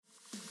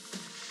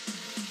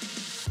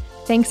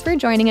Thanks for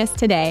joining us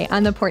today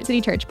on the Port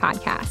City Church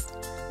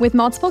podcast. With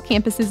multiple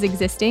campuses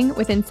existing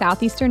within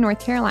southeastern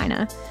North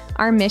Carolina,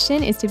 our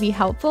mission is to be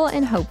helpful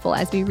and hopeful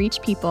as we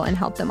reach people and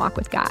help them walk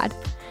with God.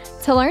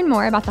 To learn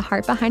more about the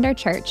heart behind our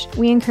church,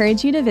 we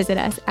encourage you to visit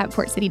us at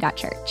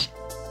portcity.church.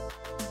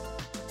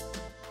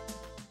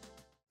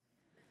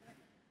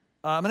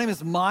 My name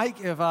is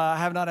Mike. If I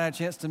have not had a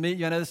chance to meet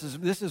you, I know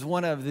this is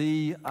one of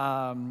the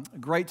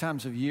great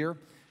times of year.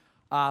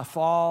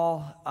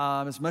 Fall,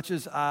 as much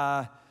as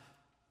I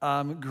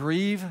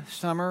grieve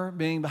summer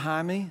being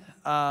behind me,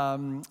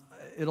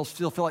 it'll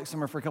still feel like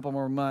summer for a couple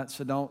more months,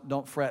 so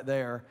don't fret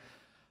there.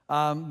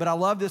 But I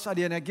love this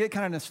idea, and I get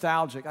kind of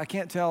nostalgic. I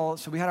can't tell,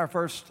 so we had our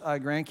first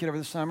grandkid over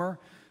the summer,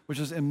 which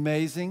was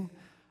amazing.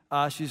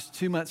 She's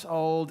 2 months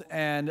old,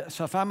 and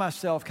so I find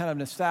myself kind of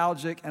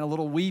nostalgic and a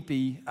little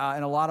weepy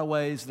in a lot of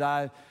ways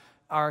that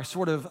are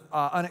sort of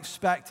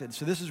unexpected.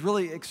 So this is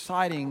really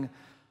exciting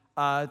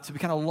to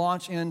kind of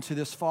launch into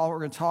this fall we're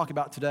going to talk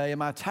about today. And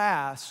my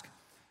task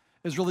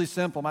is really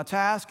simple. My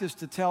task is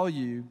to tell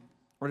you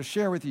or to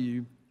share with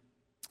you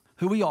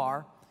who we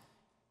are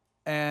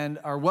and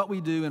or what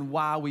we do and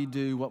why we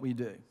do what we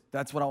do.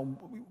 That's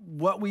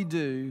what we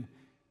do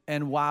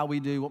and why we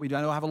do what we do.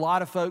 I know I have a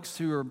lot of folks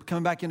who are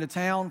coming back into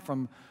town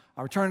from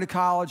returning to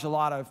college, a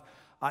lot of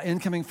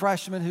incoming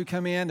freshmen who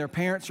come in. Their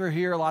parents are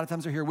here. A lot of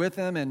times they're here with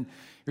them, and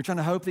you're trying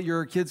to hope that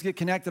your kids get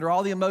connected, or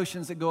all the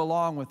emotions that go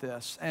along with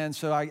this. And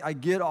so I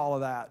get all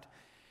of that.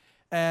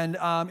 And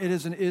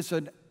it's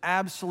an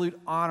absolute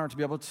honor to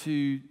be able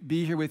to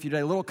be here with you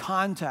today. A little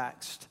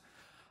context.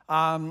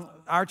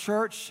 Our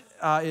church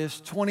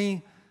is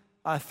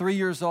 23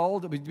 years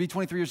old. It will be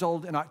 23 years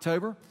old in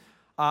October.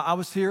 I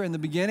was here in the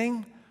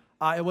beginning.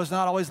 It was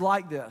not always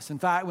like this. In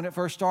fact, when it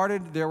first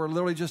started, there were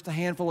literally just a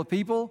handful of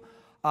people.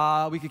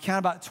 We could count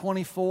about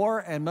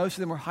 24, and most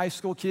of them were high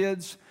school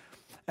kids.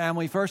 And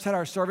when we first had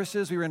our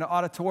services, we were in an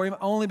auditorium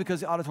only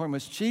because the auditorium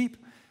was cheap.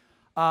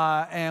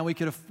 And we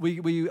had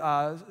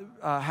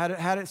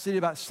it seated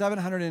about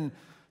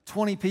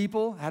 720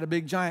 people, had a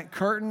big giant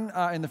curtain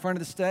in the front of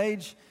the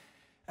stage.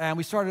 And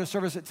we started a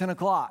service at 10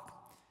 o'clock.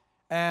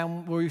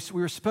 And we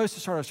were supposed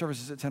to start our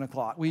services at 10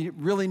 o'clock. We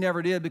really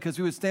never did because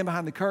we would stand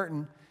behind the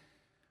curtain.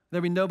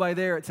 There'd be nobody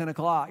there at 10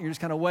 o'clock. You're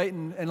just kind of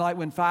waiting. And like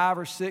when 5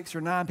 or 6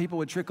 or 9 people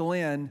would trickle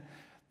in,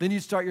 then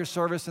you'd start your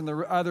service and the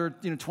other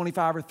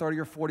 25 or 30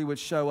 or 40 would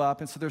show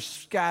up. And so they're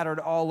scattered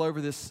all over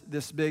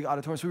this big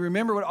auditorium. So we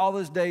remember what all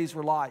those days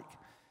were like.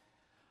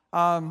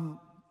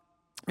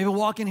 People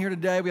walk in here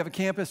today. We have a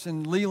campus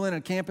in Leland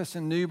and a campus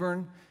in New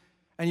Bern.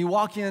 And you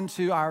walk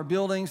into our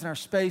buildings and our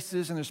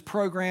spaces, and there's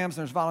programs,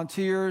 and there's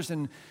volunteers,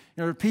 and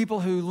there are people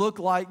who look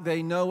like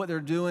they know what they're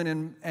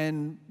doing,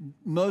 and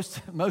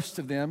most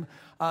of them,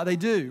 they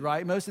do,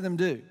 right? Most of them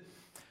do.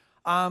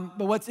 But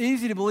what's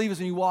easy to believe is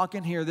when you walk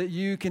in here that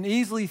you can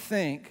easily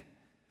think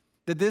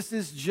that this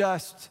is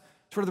just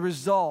sort of the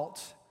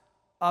result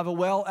of a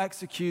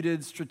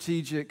well-executed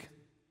strategic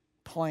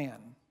plan.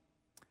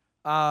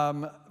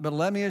 But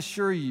let me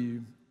assure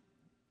you,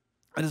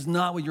 it is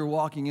not what you're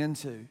walking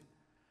into.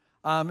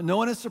 No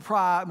one is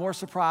more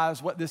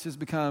surprised what this has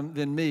become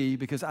than me,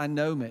 because I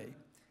know me.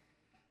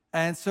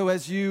 And so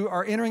as you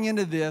are entering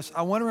into this,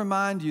 I want to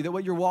remind you that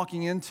what you're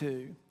walking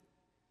into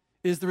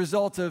is the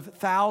result of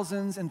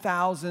thousands and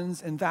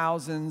thousands and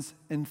thousands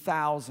and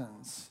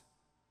thousands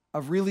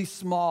of really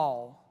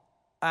small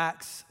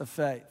acts of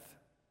faith.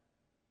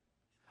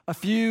 A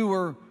few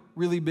were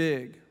really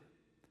big.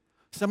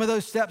 Some of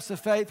those steps of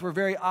faith were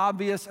very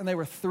obvious and they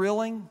were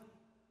thrilling.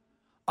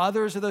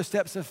 Others of those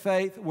steps of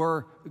faith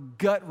were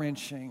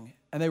gut-wrenching,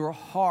 and they were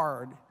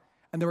hard,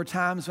 and there were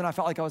times when I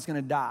felt like I was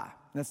going to die.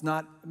 That's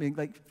not,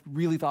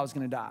 really thought I was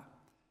going to die.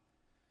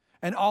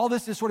 And all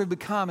this has sort of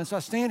become, and so I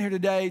stand here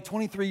today,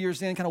 23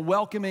 years in, kind of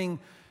welcoming,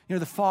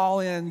 the fall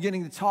in,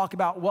 getting to talk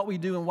about what we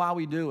do and why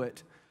we do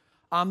it.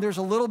 There's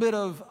a little bit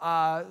of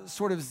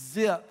sort of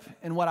zip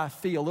in what I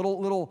feel,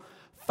 little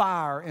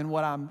fire in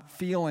what I'm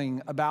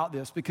feeling about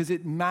this, because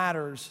it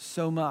matters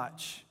so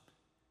much.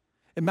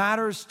 It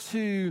matters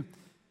to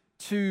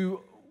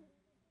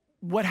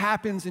what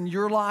happens in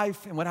your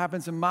life and what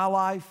happens in my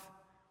life.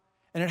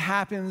 And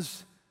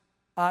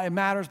it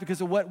matters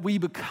because of what we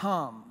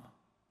become,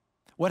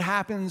 what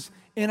happens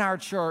in our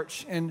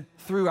church and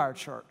through our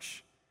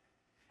church.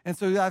 And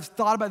so I've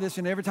thought about this,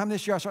 and every time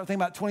this year I start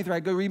thinking about 23, I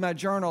go read my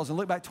journals and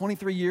look back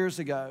 23 years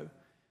ago.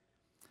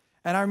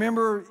 And I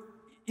remember,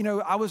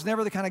 I was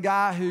never the kind of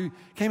guy who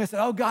came and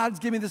said, oh, God's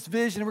given me this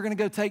vision and we're going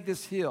to go take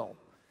this hill.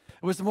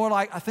 It was more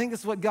like, I think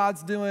this is what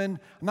God's doing.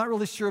 I'm not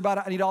really sure about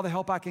it. I need all the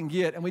help I can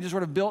get. And we just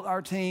sort of built our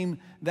team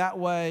that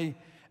way.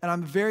 And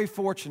I'm very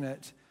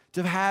fortunate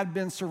to have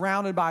been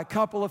surrounded by a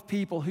couple of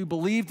people who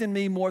believed in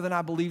me more than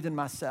I believed in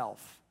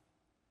myself.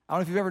 I don't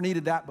know if you've ever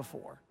needed that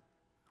before.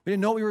 We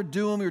didn't know what we were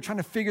doing. We were trying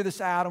to figure this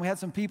out. And we had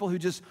some people who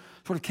just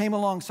sort of came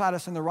alongside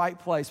us in the right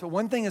place. But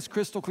one thing is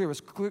crystal clear. It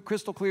was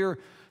crystal clear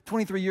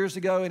 23 years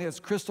ago, and it's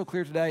crystal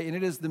clear today. And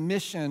it is the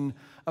mission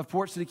of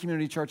Port City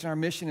Community Church. And our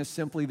mission is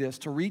simply this: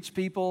 to reach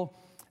people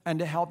and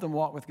to help them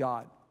walk with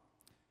God.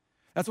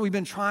 That's what we've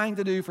been trying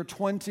to do for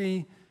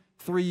 23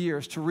 3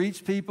 years, to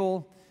reach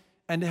people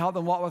and to help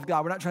them walk with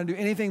God. We're not trying to do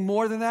anything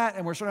more than that,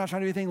 and we're certainly not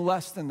trying to do anything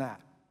less than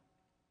that.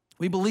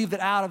 We believe that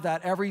out of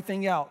that,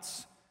 everything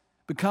else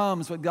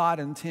becomes what God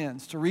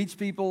intends, to reach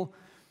people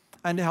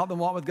and to help them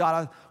walk with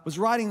God. I was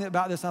writing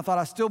about this, and I thought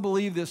I still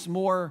believe this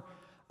more.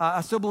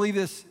 I still believe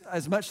this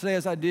as much today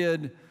as I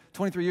did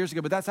 23 years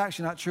ago, but that's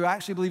actually not true. I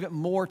actually believe it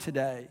more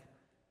today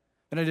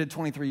than I did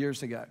 23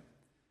 years ago.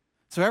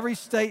 So every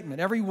statement,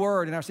 every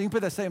word, and you can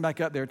put that statement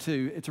back up there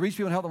too, to reach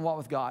people and help them walk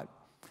with God.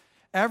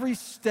 Every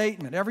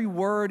statement, every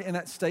word in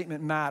that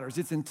statement matters.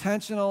 It's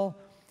intentional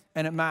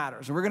and it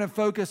matters. And we're going to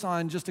focus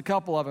on just a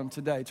couple of them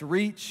today, to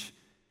reach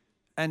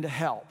and to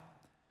help.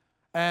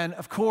 And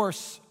of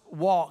course,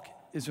 walk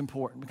is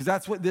important because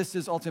that's what this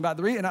is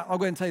ultimately about. And I'll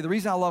go ahead and tell you the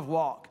reason I love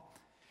walk.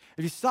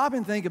 If you stop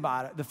and think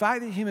about it, the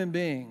fact that human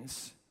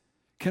beings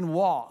can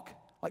walk,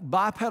 like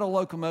bipedal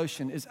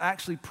locomotion, is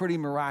actually pretty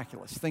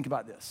miraculous. Think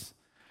about this.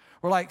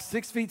 We're like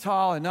 6 feet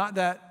tall and not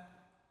that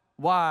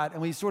wide,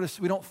 and we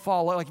don't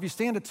fall. Like if you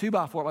stand a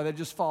 2x4, like it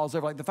just falls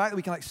over. Like the fact that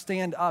we can like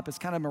stand up is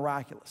kind of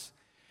miraculous.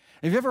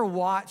 Have you ever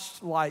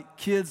watched like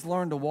kids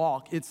learn to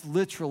walk? It's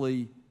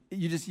literally,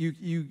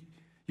 you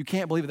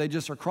can't believe it. They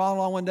just are crawling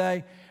along one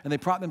day and they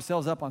prop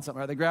themselves up on something,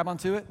 right? They grab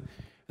onto it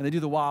and they do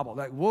the wobble.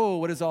 They're like, whoa,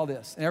 what is all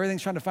this? And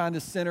everything's trying to find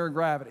this center of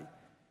gravity.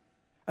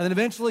 And then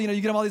eventually,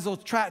 you get them all these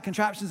little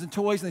contraptions and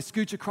toys, and they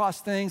scooch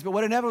across things. But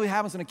what inevitably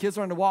happens when a kid's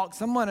learning to walk,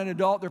 someone, an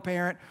adult, their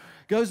parent,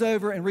 goes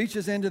over and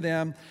reaches into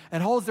them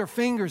and holds their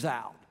fingers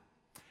out.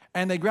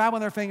 And they grab on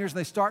their fingers and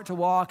they start to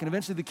walk. And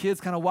eventually the kid's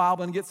kind of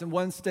wobble and gets in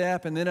one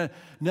step and then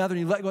another,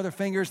 and you let go of their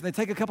fingers, and they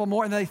take a couple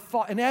more, and they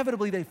fall.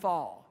 Inevitably, they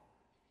fall.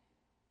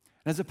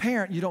 And as a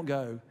parent, you don't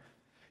go,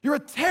 "You're a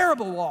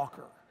terrible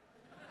walker."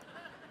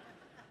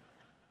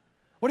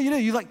 What do?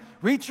 You like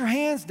reach your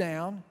hands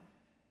down,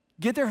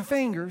 get their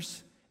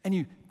fingers, and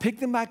you pick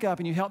them back up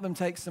and you help them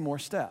take some more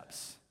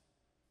steps.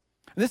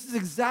 And this is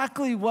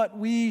exactly what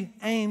we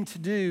aim to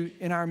do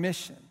in our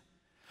mission.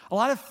 A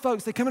lot of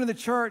folks, they come into the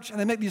church and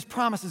they make these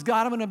promises.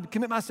 God, I'm going to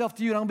commit myself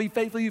to you and I'm going to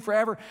be faithful to you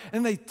forever.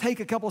 And they take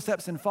a couple of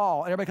steps and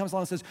fall. And everybody comes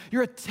along and says,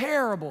 "You're a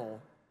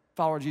terrible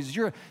follower of Jesus.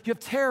 You have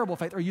terrible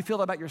faith," or you feel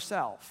that about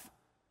yourself.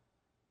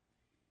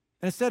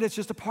 And instead, it's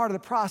just a part of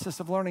the process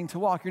of learning to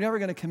walk. You're never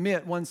going to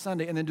commit one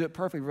Sunday and then do it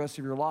perfectly the rest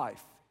of your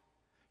life.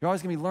 You're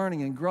always going to be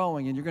learning and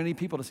growing, and you're going to need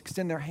people to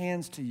extend their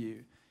hands to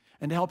you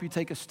and to help you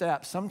take a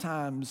step,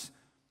 sometimes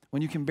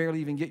when you can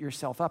barely even get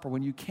yourself up or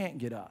when you can't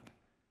get up.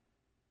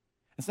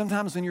 And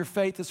sometimes when your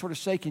faith is sort of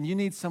shaken, you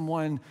need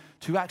someone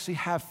to actually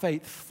have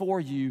faith for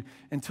you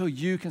until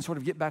you can sort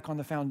of get back on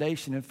the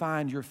foundation and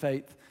find your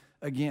faith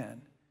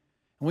again.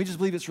 And we just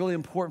believe it's really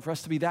important for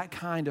us to be that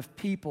kind of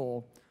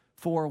people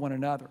for one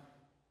another.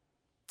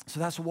 So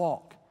that's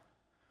walk.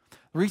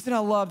 The reason I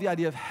love the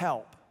idea of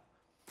help,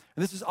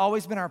 and this has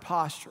always been our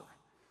posture.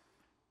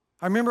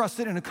 I remember I was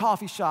sitting in a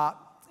coffee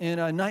shop in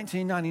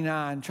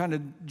 1999 trying to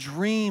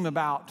dream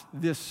about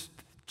this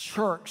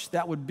church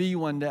that would be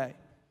one day.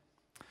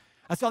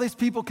 I saw these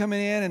people coming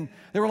in, and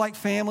they were like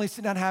families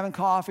sitting down having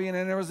coffee, and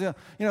then there was a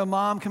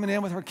mom coming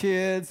in with her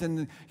kids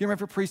and getting ready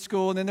for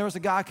preschool, and then there was a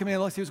guy coming in,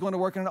 looks like he was going to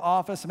work in an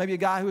office, and maybe a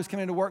guy who was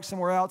coming in to work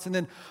somewhere else, and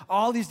then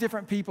all these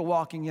different people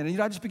walking in.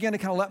 And I just began to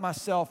kind of let my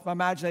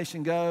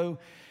imagination go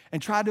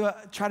and try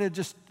to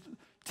just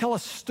tell a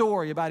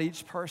story about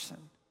each person.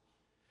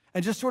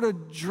 And just sort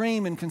of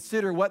dream and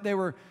consider what they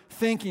were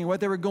thinking,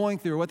 what they were going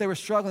through, what they were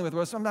struggling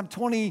with. So I'm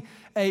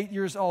 28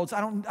 years old, so I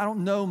don't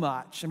know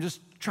much. I'm just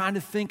trying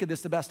to think of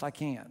this the best I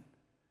can.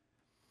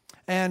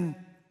 And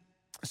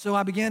so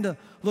I began to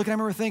look, and I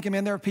remember thinking,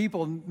 man, there are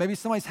people, maybe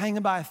somebody's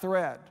hanging by a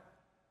thread.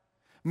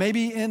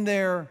 Maybe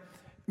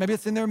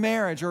it's in their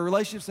marriage, or a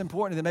relationship's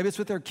important to them. Maybe it's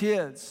with their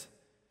kids.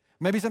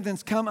 Maybe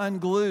something's come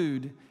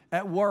unglued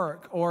at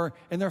work or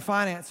in their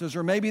finances,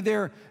 or maybe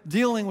they're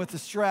dealing with the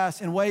stress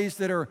in ways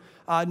that are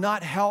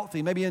not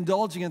healthy, maybe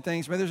indulging in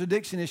things, maybe there's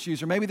addiction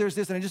issues, or maybe there's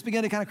this, and I just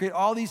began to kind of create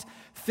all these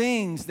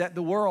things that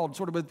the world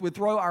sort of would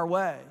throw our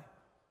way.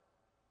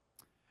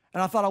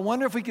 And I thought, I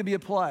wonder if we could be a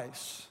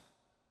place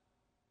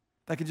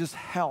that could just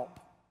help.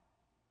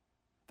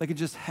 That could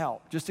just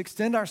help. Just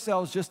extend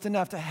ourselves just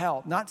enough to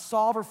help. Not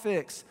solve or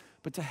fix,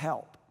 but to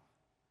help.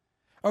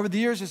 Over the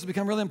years, this has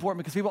become really important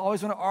because people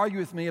always want to argue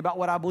with me about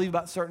what I believe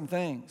about certain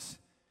things.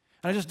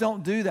 And I just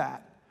don't do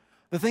that.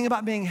 The thing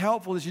about being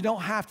helpful is you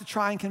don't have to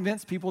try and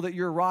convince people that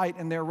you're right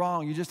and they're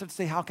wrong. You just have to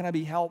say, how can I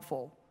be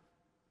helpful?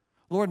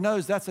 Lord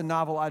knows that's a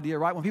novel idea,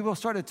 right? When people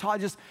start to talk,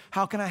 just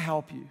how can I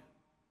help you?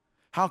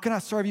 How can I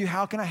serve you?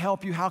 How can I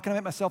help you? How can I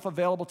make myself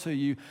available to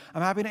you?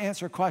 I'm happy to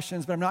answer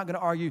questions, but I'm not going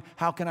to argue.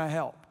 How can I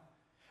help?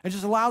 It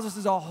just allows us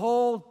as a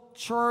whole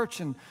church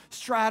and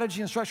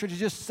strategy and structure to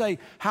just say,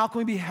 how can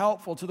we be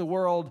helpful to the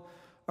world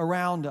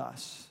around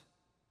us?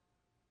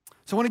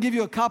 So I want to give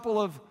you a couple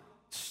of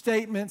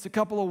statements, a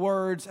couple of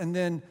words, and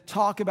then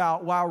talk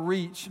about why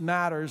reach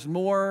matters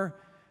more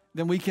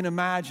than we can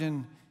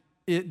imagine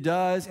it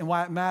does, and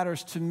why it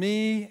matters to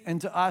me and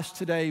to us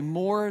today,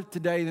 more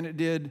today than it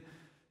did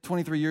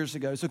 23 years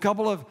ago. So a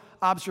couple of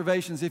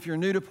observations if you're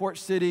new to Port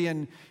City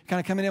and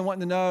kind of coming in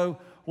wanting to know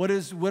what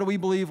do we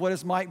believe? What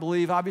does Mike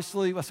believe?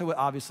 Obviously,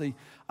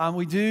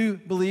 we do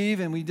believe,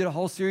 and we did a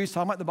whole series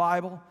talking about the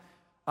Bible.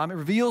 It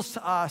reveals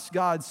to us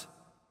God's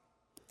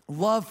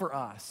love for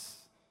us.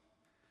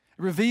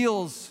 It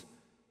reveals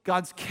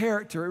God's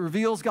character. It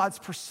reveals God's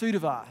pursuit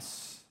of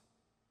us.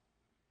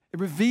 It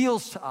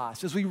reveals to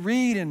us as we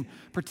read and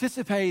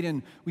participate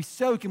and we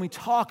soak and we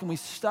talk and we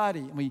study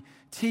and we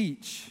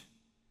teach.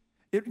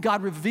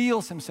 God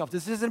reveals himself.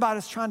 This isn't about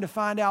us trying to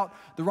find out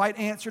the right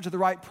answer to the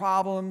right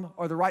problem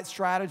or the right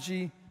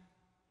strategy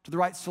to the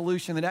right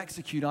solution and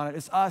execute on it.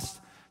 It's us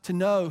to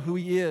know who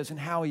he is and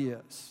how he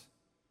is.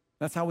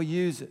 That's how we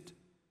use it.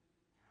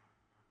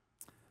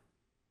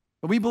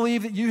 But we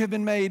believe that you have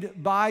been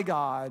made by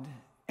God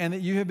and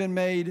that you have been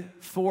made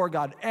for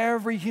God.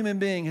 Every human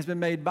being has been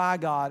made by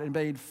God and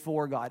made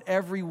for God.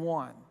 Every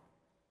one.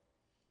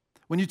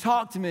 When you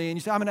talk to me and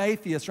you say, I'm an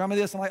atheist or I'm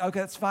this, I'm like, okay,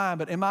 that's fine.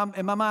 But in my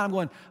mind, I'm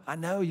going, I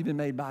know you've been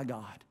made by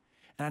God.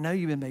 And I know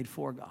you've been made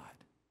for God.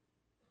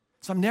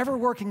 So I'm never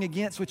working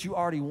against what you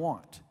already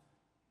want.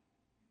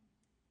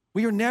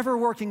 We are never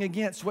working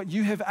against what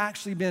you have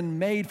actually been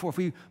made for. If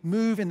we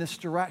move in this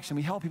direction,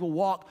 we help people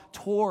walk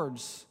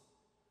towards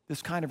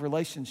this kind of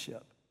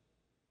relationship.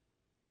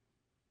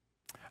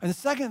 And the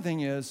second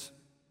thing is,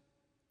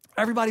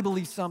 everybody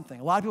believes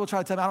something. A lot of people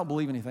try to tell me, I don't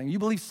believe anything. You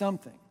believe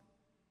something.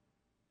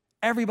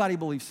 Everybody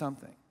believes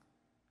something.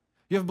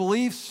 You have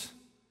beliefs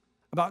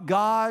about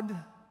God.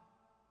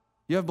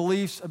 You have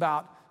beliefs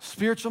about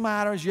spiritual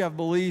matters. You have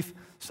beliefs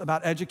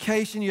about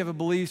education. You have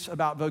beliefs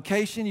about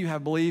vocation. You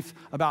have beliefs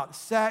about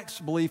sex,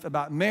 belief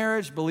about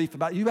marriage,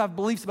 you have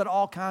beliefs about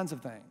all kinds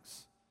of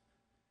things.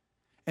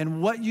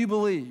 And what you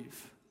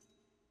believe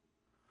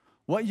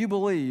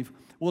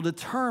will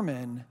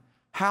determine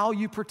how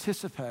you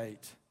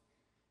participate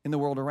in the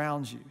world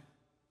around you.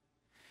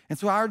 And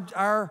so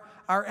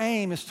our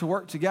aim is to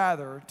work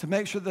together to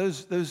make sure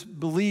those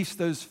beliefs,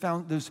 those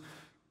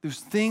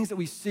things that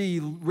we see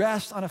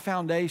rest on a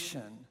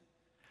foundation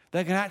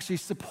that can actually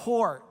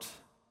support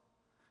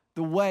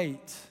the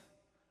weight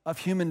of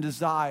human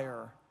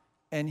desire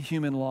and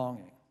human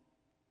longing.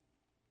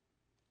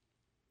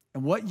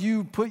 And what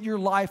you put your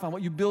life on,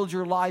 what you build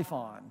your life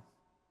on,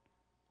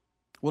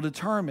 will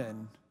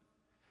determine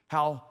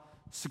how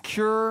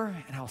secure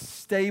and how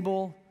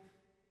stable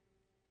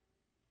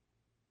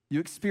you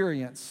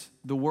experience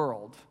the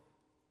world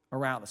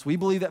around us. We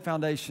believe that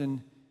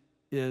foundation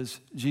is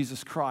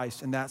Jesus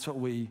Christ, and that's what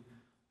we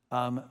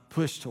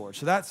push towards.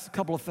 So that's a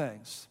couple of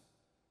things.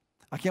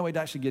 I can't wait to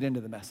actually get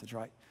into the message,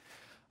 right?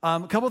 A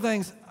couple of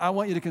things I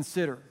want you to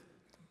consider.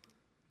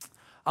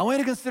 I want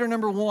you to consider,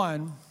 number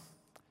one,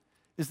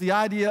 is the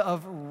idea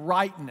of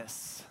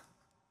rightness.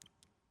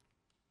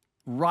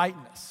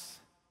 Rightness.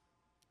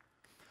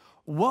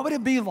 What would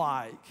it be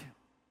like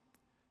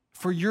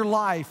for your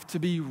life to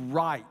be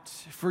right,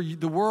 for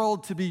the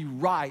world to be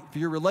right, for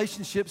your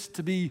relationships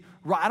to be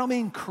right? I don't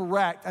mean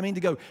correct. I mean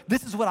to go,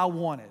 this is what I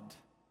wanted.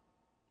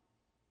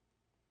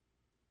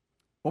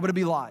 What would it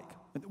be like?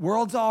 The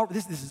world's all,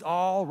 this is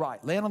all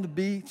right. Land on the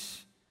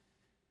beach,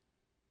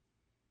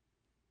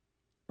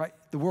 right?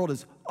 The world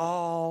is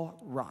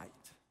all right.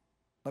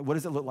 Like, what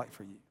does it look like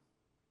for you?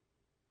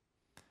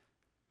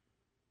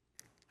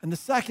 And the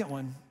second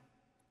one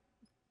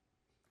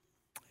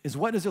is,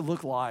 what does it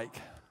look like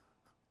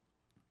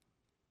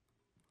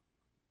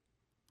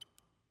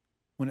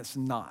when it's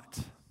not?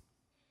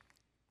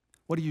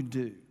 What do you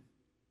do?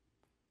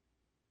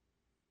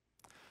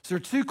 So there are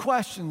two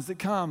questions that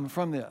come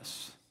from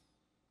this.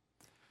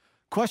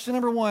 Question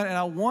number one, and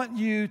I want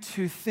you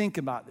to think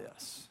about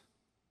this.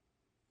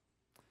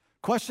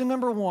 Question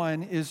number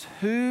one is,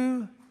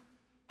 who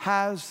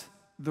has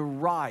the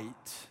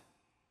right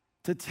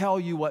to tell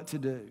you what to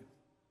do?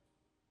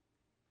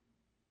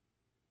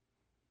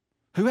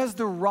 Who has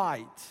the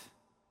right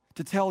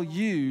to tell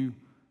you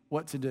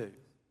what to do?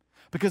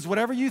 Because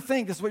whatever you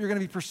think, this is what you're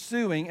going to be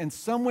pursuing, and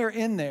somewhere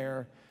in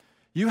there,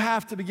 you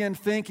have to begin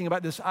thinking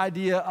about this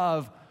idea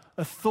of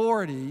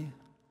authority,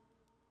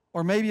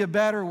 or maybe a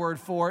better word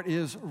for it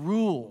is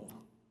rule.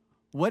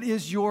 What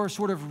is your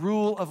sort of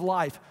rule of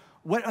life?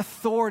 What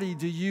authority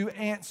do you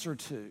answer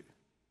to?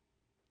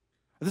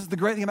 This is the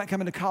great thing about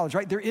coming to college,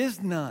 right? There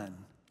is none.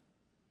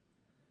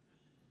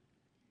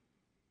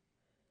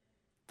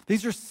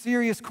 These are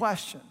serious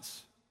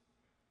questions.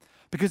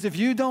 Because if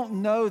you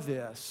don't know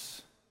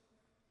this,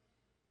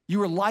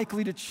 you are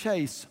likely to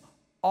chase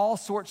all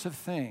sorts of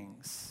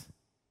things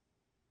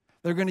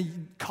that are going to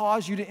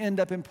cause you to end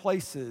up in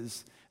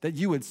places that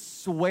you would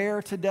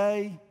swear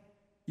today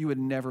you would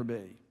never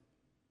be.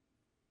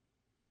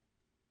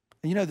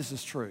 And you know this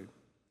is true.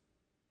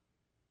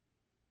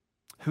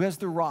 Who has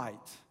the right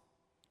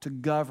to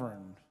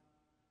govern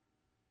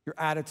your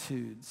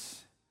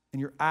attitudes and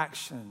your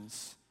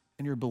actions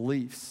and your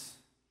beliefs?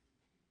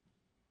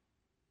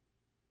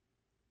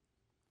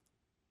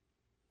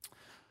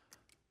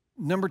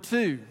 Number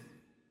two,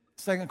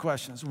 second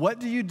question is, what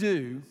do you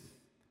do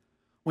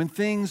when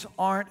things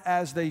aren't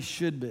as they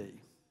should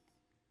be?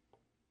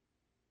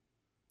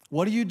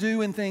 What do you do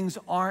when things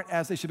aren't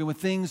as they should be, when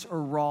things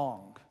are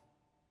wrong?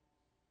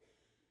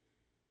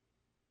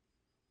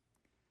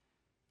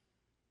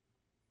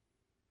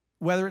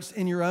 whether it's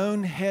in your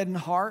own head and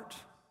heart,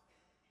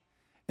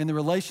 in the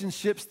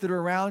relationships that are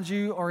around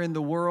you, or in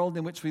the world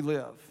in which we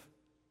live.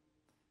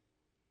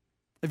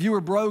 If you were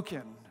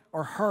broken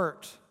or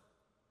hurt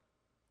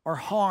or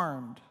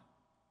harmed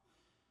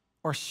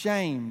or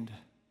shamed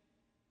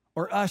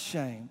or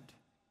ashamed,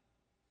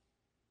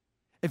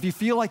 if you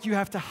feel like you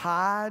have to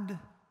hide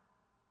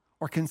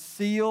or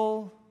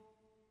conceal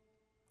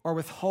or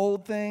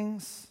withhold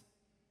things,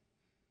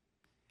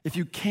 if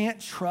you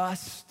can't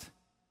trust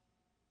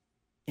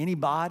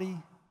anybody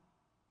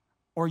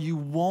or you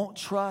won't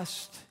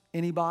trust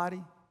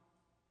anybody,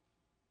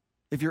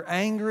 if you're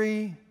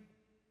angry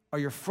or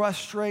you're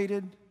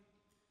frustrated,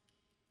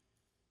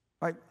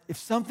 right? If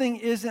something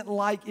isn't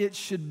like it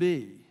should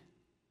be,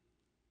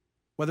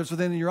 whether it's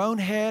within your own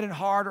head and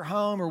heart or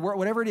home or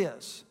whatever it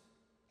is,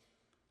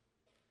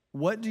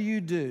 what do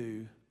you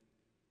do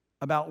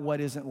about what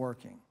isn't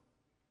working? And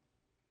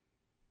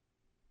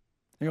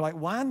you're like,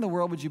 why in the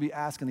world would you be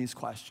asking these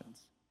questions?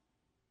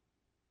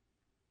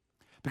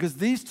 Because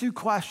these two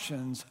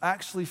questions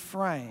actually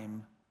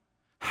frame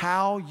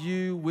how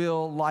you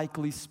will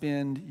likely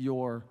spend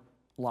your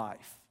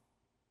life,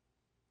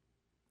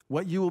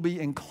 what you will be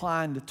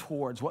inclined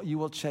towards, what you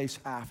will chase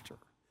after.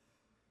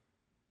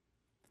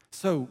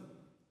 So,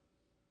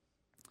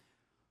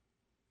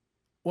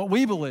 what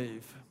we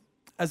believe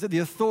is that the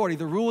authority,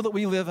 the rule that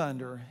we live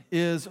under,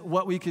 is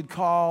what we could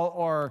call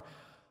or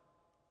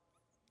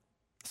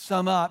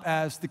sum up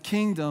as the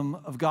kingdom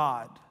of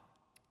God.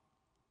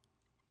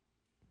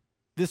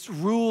 This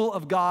rule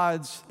of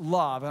God's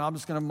love, and I'm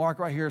just going to mark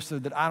right here so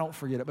that I don't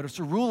forget it, but it's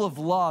a rule of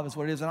love is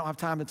what it is. I don't have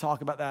time to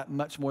talk about that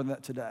much more than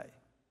that today.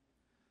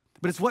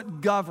 But it's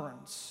what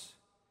governs.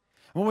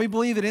 And when we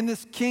believe that in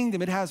this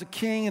kingdom, it has a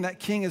king, and that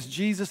king is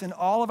Jesus, and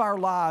all of our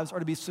lives are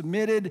to be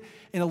submitted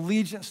in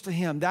allegiance to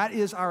him. That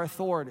is our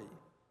authority.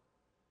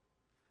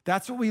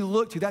 That's what we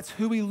look to. That's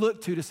who we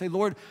look to say,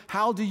 Lord,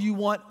 how do you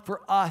want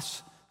for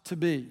us to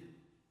be?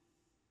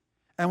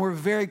 And we're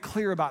very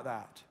clear about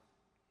that.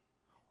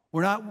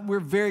 We're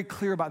very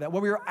clear about that.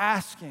 What we are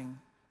asking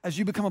as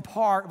you become a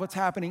part of what's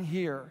happening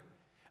here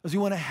is we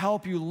want to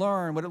help you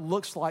learn what it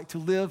looks like to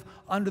live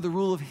under the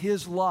rule of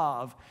his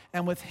love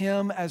and with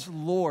him as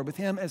Lord, with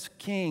him as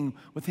king,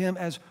 with him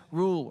as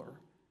ruler,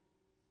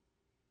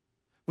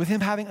 with him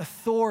having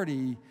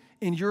authority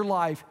in your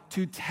life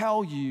to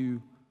tell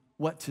you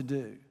what to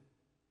do.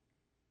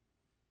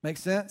 Make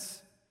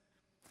sense?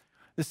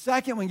 The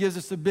second one gives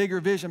us a bigger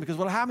vision, because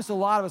what happens to a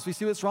lot of us, we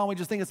see what's wrong, we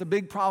just think it's a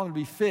big problem to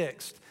be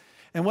fixed.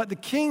 And what the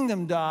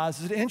kingdom does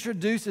is it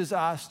introduces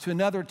us to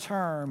another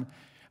term,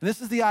 and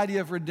this is the idea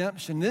of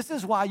redemption. This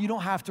is why you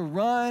don't have to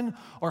run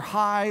or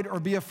hide or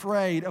be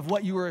afraid of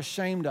what you are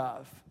ashamed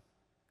of.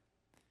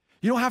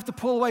 You don't have to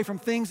pull away from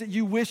things that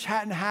you wish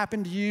hadn't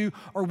happened to you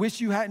or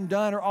wish you hadn't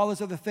done or all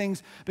those other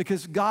things,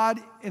 because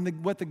God,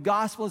 what the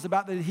gospel is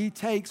about, that he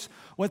takes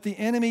what the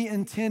enemy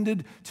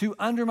intended to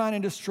undermine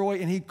and destroy,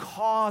 and he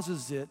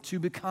causes it to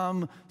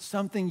become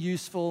something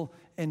useful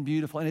and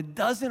beautiful. And it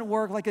doesn't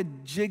work like a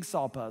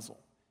jigsaw puzzle.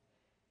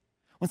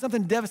 When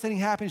something devastating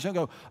happens, you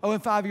don't go, oh, in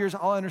 5 years,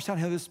 I'll understand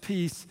how this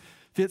piece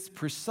fits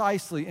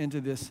precisely into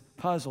this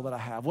puzzle that I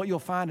have. What you'll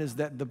find is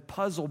that the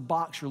puzzle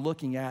box you're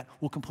looking at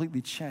will completely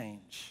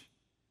change.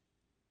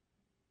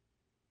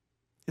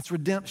 It's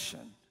redemption.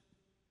 And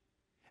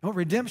what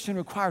redemption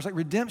requires,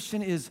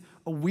 redemption is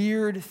a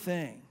weird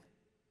thing.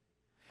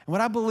 And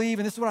what I believe,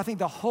 and this is what I think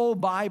the whole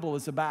Bible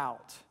is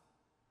about,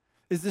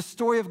 is the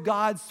story of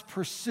God's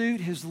pursuit,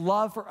 his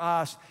love for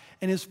us,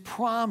 and his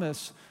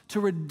promise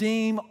to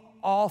redeem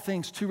all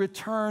things, to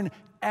return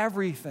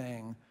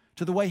everything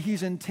to the way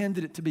he's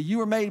intended it to be. You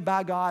were made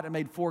by God and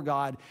made for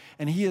God,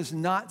 and he is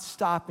not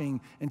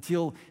stopping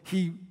until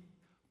he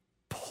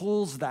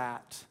pulls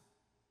that,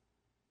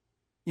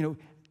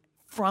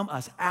 from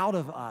us, out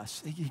of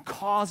us. He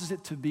causes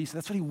it to be, so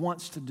that's what he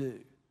wants to do.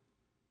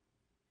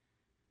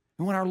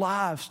 We want our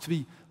lives to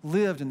be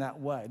lived in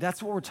that way.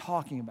 That's what we're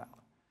talking about.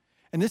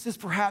 And this is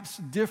perhaps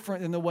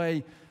different than the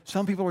way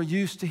some people are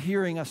used to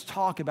hearing us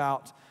talk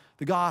about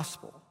the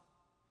gospel.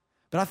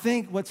 But I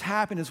think what's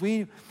happened is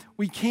we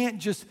can't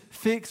just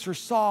fix or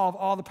solve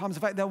all the problems.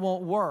 In fact, that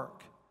won't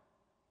work.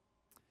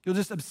 You'll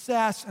just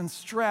obsess and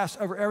stress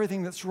over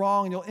everything that's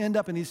wrong, and you'll end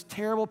up in these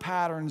terrible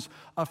patterns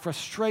of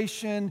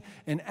frustration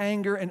and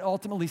anger and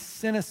ultimately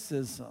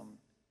cynicism.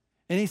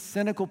 Any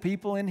cynical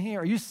people in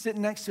here? Are you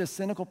sitting next to a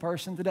cynical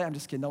person today? I'm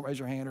just kidding. Don't raise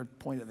your hand or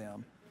point at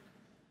them.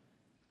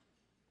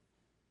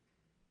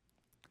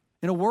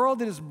 In a world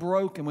that is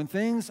broken, when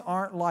things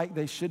aren't like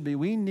they should be,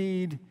 we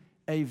need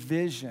a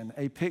vision,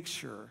 a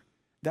picture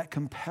that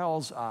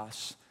compels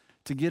us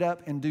to get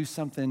up and do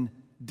something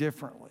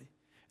differently.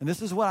 And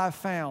this is what I've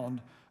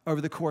found over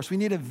the course. We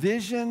need a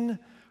vision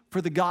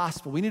for the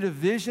gospel. We need a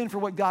vision for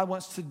what God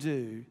wants to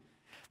do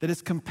that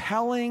is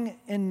compelling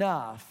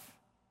enough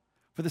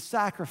for the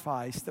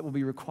sacrifice that will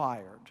be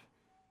required.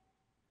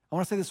 I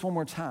want to say this one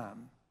more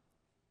time.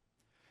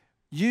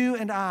 You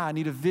and I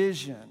need a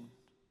vision,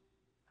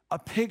 a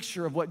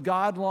picture of what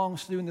God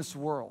longs to do in this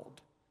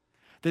world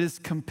that is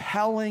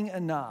compelling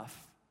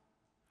enough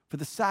for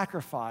the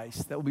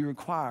sacrifice that will be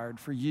required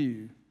for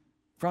you,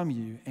 from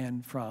you,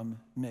 and from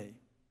me.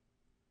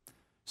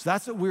 So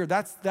that's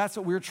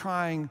what we're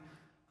trying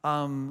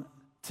to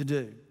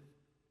do.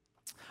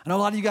 I know a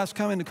lot of you guys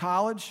come into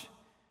college,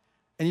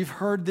 and you've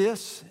heard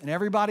this, and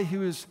everybody who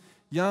was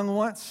young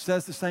once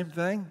says the same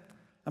thing.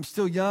 I'm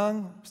still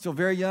young, still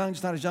very young,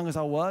 just not as young as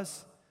I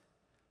was.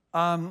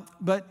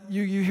 But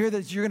you hear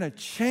that you're going to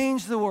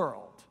change the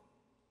world.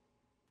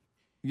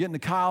 You get into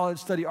college,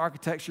 study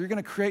architecture, you're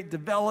going to create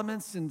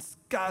developments and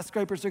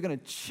skyscrapers that are going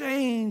to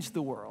change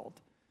the world.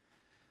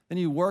 Then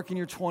you work in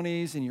your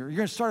 20s, and you're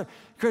going to start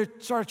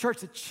a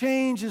church that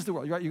changes the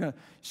world. You're going to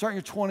start in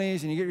your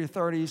 20s, and you get your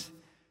 30s.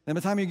 Then by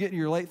the time you get in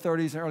your late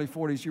 30s and early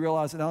 40s, you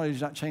realize that not only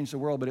does it not change the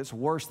world, but it's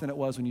worse than it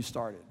was when you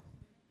started.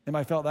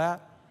 Anybody felt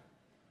that?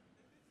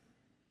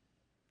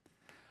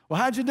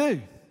 Well, how'd you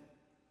do?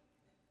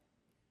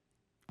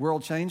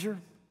 World changer?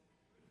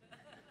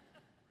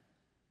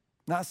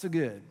 Not so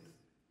good.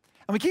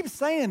 And we keep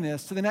saying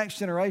this to the next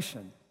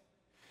generation.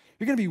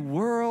 You're going to be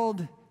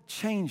world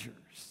changers.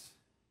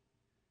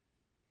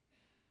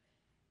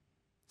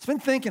 I've been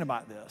thinking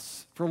about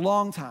this for a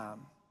long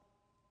time.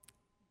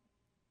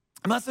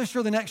 I'm not so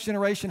sure the next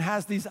generation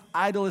has these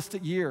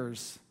idealistic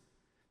years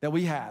that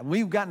we had. When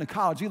we got into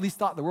college, we at least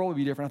thought the world would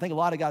be different. I think a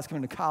lot of guys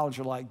coming to college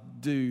are like,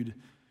 dude,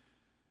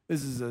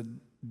 this is a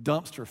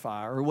dumpster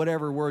fire, or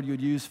whatever word you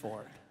would use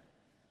for it.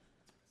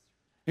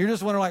 You're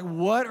just wondering, like,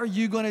 what are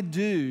you going to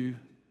do,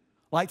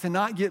 like, to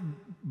not get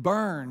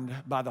burned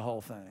by the whole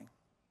thing?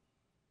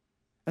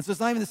 And so it's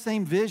not even the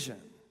same vision.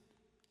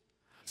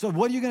 So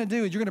what are you going to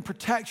do is you're going to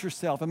protect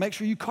yourself and make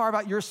sure you carve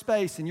out your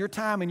space and your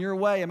time and your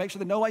way and make sure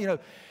that nobody, and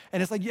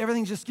it's like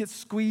everything just gets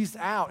squeezed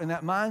out in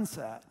that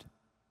mindset.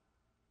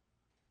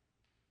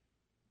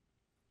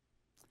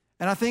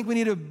 And I think we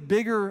need a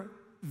bigger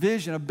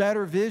vision, a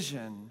better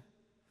vision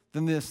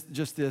than this,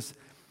 just this.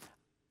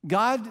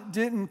 God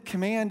didn't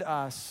command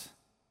us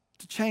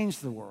to change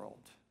the world.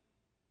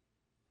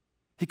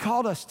 He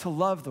called us to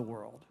love the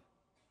world.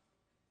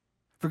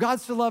 For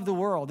God so loved the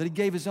world that he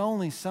gave his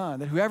only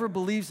son, that whoever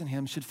believes in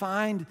him should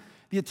find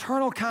the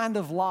eternal kind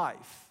of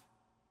life.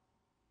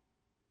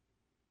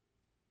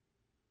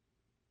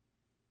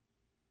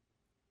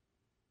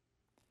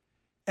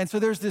 And so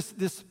there's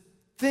this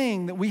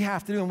thing that we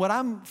have to do. And what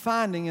I'm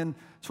finding in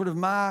sort of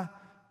my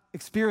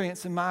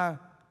experience and my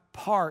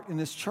part in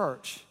this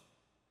church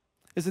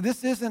is that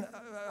this isn't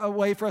a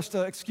way for us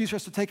to excuse for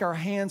us to take our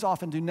hands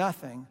off and do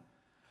nothing,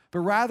 but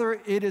rather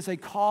it is a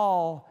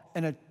call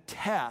and a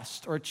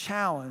test or a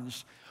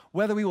challenge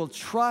whether we will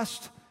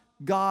trust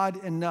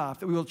God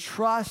enough, that we will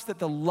trust that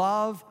the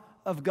love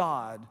of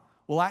God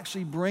will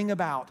actually bring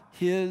about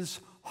his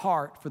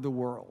heart for the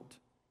world.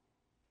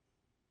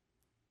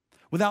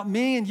 Without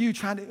me and you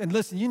trying to, and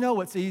listen, you know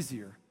what's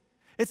easier.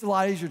 It's a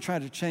lot easier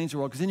trying to change the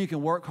world because then you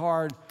can work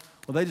hard.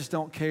 Well, they just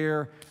don't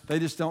care. They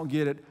just don't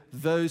get it.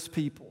 Those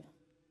people.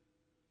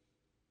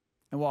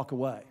 And walk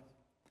away.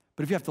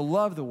 But if you have to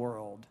love the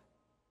world,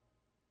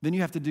 then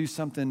you have to do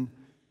something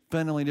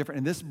fundamentally different.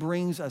 And this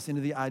brings us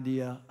into the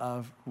idea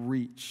of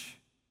reach.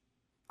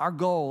 Our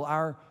goal,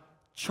 our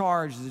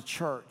charge as a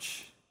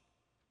church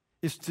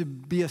is to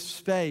be a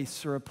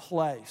space or a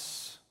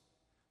place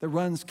that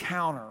runs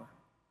counter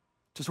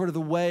to sort of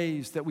the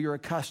ways that we are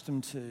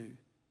accustomed to, the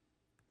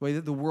way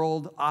that the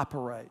world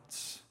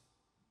operates.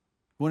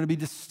 We want to be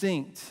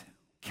distinct,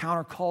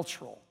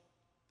 countercultural,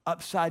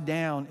 upside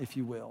down, if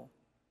you will.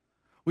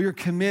 We are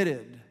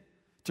committed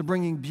to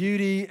bringing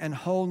beauty and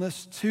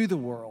wholeness to the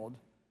world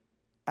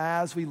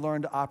as we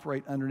learn to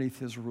operate underneath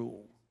his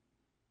rule.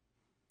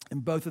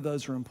 And both of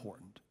those are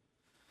important.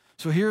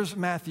 So here's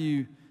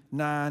Matthew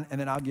 9,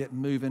 and then I'll get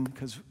moving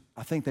because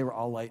I think they were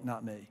all late,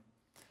 not me.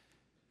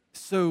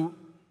 So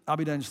I'll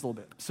be done in just a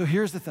little bit. So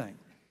here's the thing.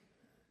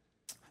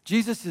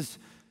 Jesus is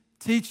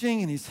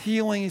teaching and he's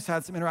healing. He's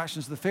had some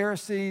interactions with the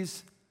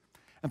Pharisees.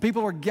 And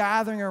people are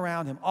gathering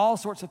around him, all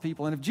sorts of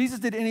people. And if Jesus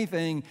did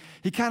anything,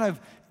 he kind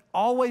of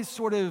always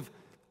sort of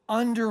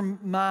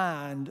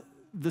undermined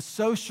the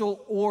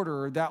social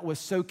order that was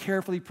so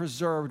carefully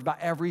preserved by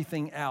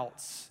everything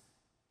else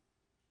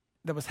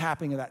that was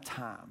happening at that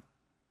time.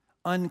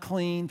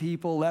 Unclean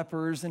people,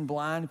 lepers and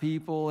blind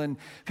people, and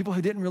people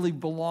who didn't really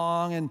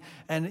belong,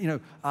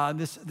 and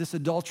this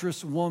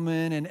adulterous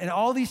woman, and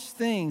all these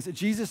things that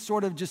Jesus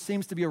sort of just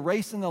seems to be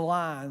erasing the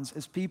lines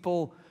as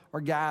people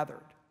are gathered.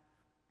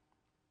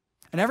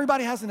 And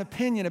everybody has an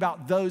opinion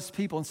about those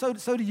people, and so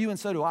do you and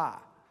so do I.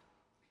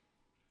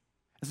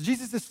 And so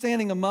Jesus is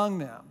standing among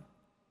them.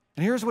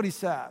 And here's what he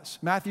says,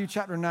 Matthew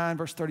chapter 9,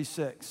 verse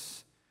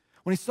 36.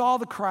 When he saw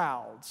the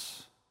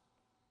crowds,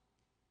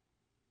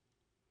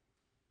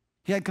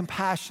 he had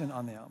compassion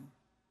on them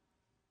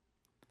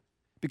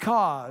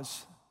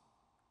because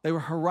they were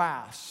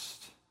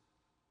harassed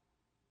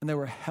and they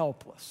were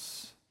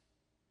helpless,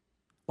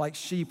 like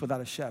sheep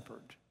without a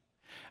shepherd.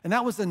 And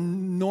that was a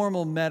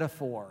normal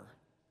metaphor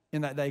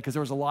in that day because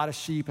there was a lot of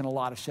sheep and a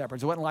lot of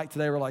shepherds. It wasn't like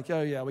today we're like,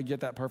 oh yeah, we get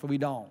that perfect. We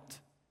don't.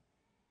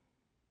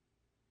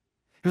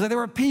 It was like there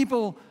were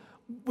people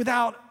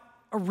without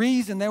a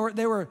reason. They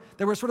were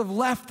sort of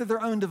left to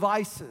their own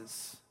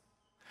devices.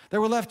 They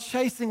were left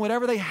chasing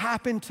whatever they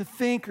happened to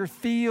think or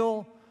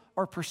feel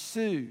or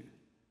pursue.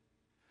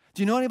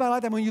 Do you know anybody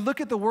like that? When you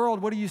look at the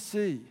world, what do you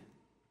see?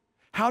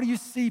 How do you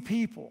see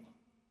people?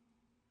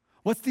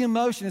 What's the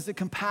emotion? Is it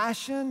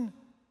compassion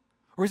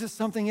or is it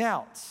something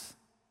else?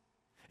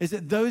 Is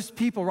it those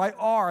people, right,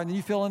 and then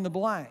you fill in the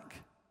blank?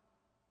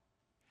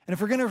 And if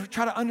we're going to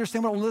try to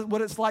understand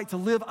what it's like to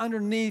live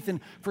underneath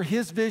and for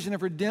his vision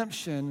of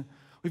redemption,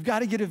 we've got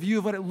to get a view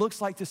of what it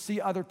looks like to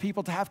see other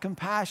people, to have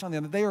compassion on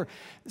them. That they are,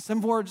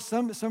 some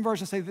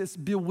versions say this,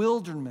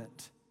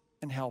 bewilderment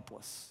and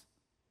helpless.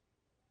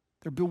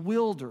 They're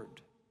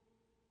bewildered.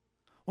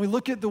 When we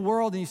look at the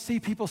world and you see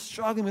people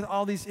struggling with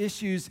all these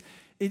issues,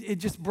 it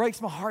just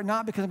breaks my heart,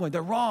 not because I'm going,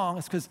 they're wrong,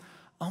 it's because,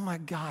 oh my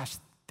gosh,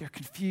 they're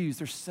confused.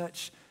 There's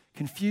such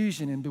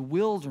confusion and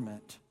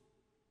bewilderment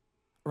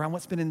around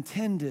what's been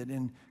intended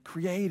and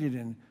created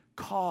and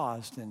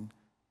caused and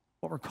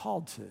what we're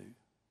called to.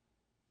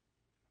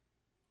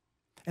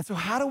 And so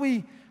how do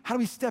we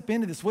step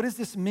into this? What does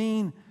this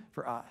mean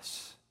for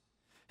us?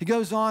 He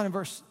goes on in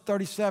verse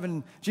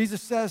 37,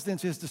 Jesus says then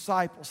to his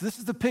disciples, this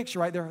is the picture,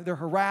 right? They're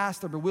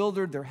harassed, they're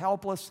bewildered, they're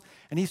helpless,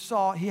 and he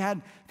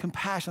had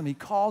compassion. He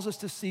calls us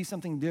to see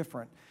something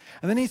different.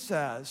 And then he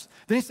says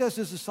to his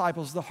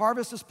disciples, the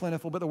harvest is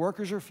plentiful, but the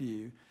workers are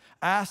few.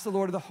 Ask the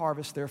Lord of the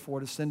harvest,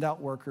 therefore, to send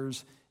out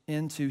workers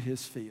into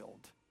his field.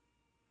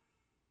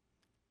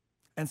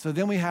 And so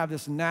then we have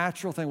this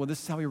natural thing. Well,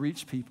 this is how we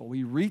reach people.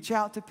 We reach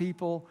out to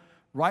people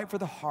right for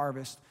the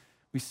harvest.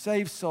 We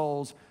save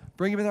souls,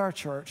 bring them into our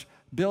church,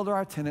 build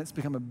our attendance,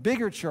 become a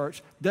bigger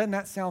church. Doesn't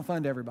that sound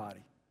fun to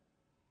everybody?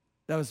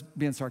 That was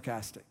being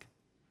sarcastic.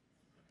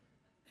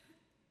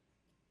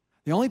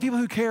 The only people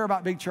who care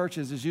about big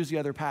churches is usually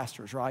other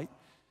pastors, right?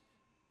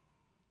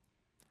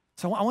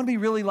 So I want to be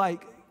really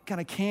kind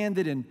of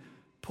candid and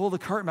pull the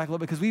curtain back a little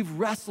bit because we've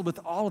wrestled with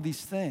all of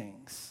these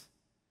things.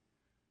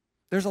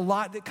 There's a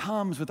lot that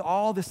comes with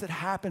all this that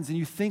happens, and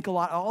you think a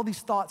lot. All these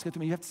thoughts go through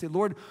me. You have to say,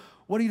 Lord,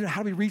 what do you do?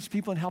 How do we reach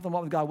people and help them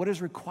walk with God? What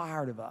is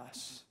required of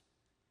us?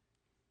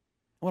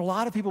 Well, a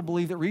lot of people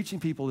believe that reaching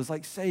people is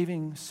like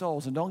saving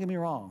souls, and don't get me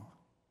wrong.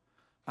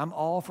 I'm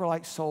all for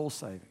soul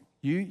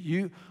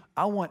saving.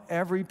 I want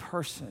every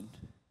person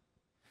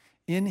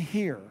in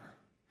here,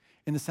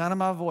 in the sound of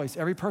my voice,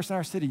 every person in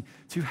our city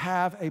to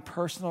have a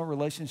personal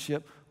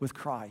relationship with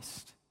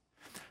Christ.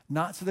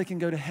 Not so they can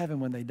go to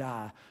heaven when they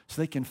die,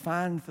 so they can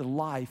find the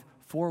life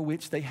for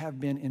which they have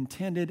been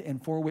intended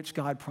and for which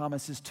God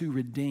promises to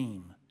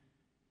redeem.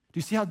 Do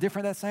you see how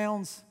different that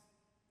sounds?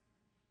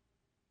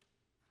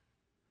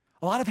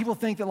 A lot of people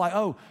think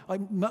that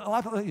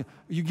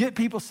you get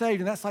people saved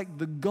and that's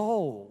the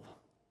goal.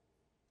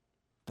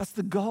 That's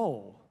the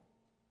goal.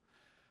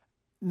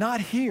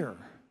 Not here.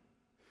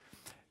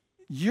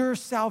 Your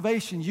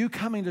salvation, you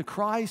coming to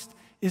Christ,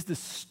 is the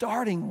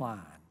starting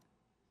line.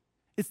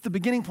 It's the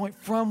beginning point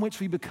from which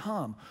we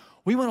become.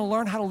 We want to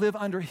learn how to live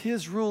under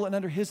his rule and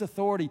under his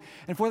authority.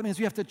 And for that means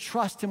we have to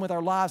trust him with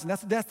our lives. And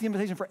that's the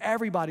invitation for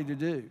everybody to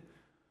do.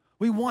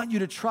 We want you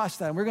to trust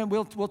that. And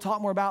we'll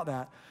talk more about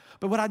that.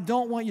 But what I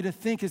don't want you to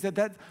think is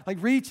that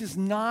reach is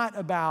not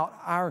about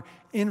our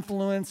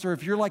influence, or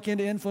if you're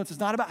into influence, it's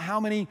not about how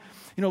many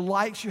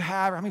likes you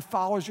have or how many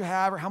followers you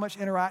have or how much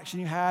interaction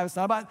you have. It's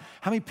not about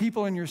how many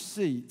people in your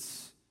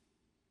seats.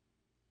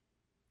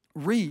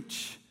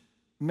 Reach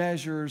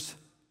measures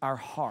our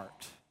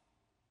heart.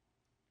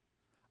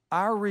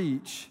 Our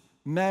reach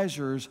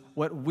measures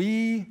what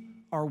we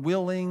are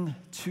willing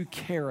to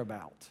care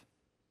about.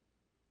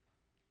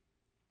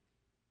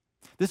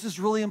 This is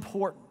really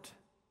important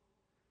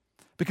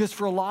because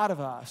for a lot of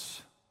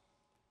us,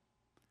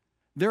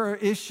 there are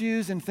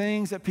issues and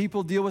things that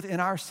people deal with in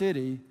our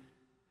city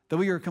that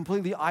we are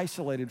completely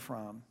isolated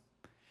from.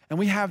 And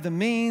we have the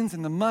means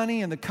and the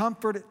money and the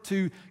comfort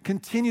to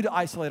continue to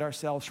isolate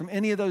ourselves from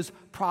any of those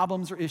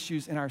problems or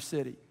issues in our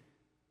city.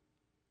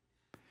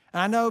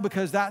 And I know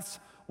because that's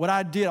what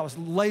I did. I was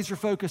laser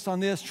focused on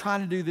this,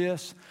 trying to do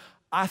this.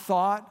 I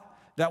thought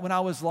that when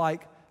I was by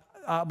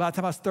the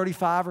time I was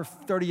 35 or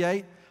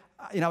 38,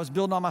 I was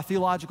building all my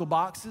theological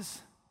boxes.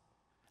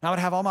 And I would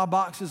have all my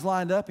boxes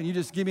lined up, and you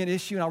just give me an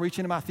issue, and I'll reach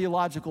into my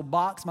theological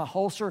box, my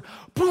holster,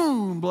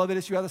 boom, blow that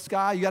issue out of the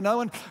sky. You got another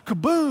one?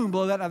 Kaboom,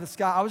 blow that out of the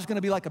sky. I was going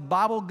to be like a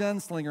Bible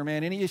gunslinger,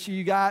 man. Any issue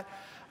you got,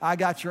 I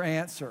got your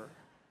answer.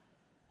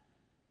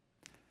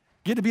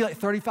 Get to be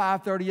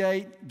 35,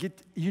 38,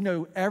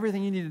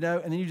 everything you need to know,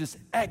 and then you just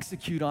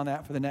execute on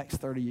that for the next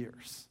 30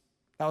 years.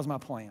 That was my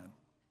plan.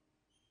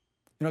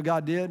 You know what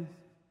God did?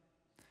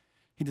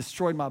 He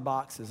destroyed my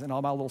boxes, and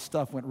all my little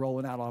stuff went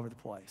rolling out all over the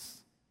place.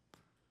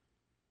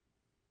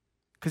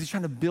 Because he's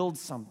trying to build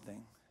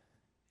something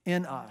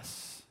in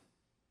us.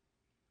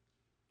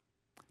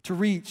 To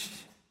reach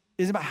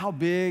isn't about how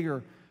big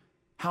or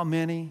how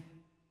many.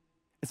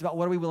 It's about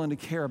what are we willing to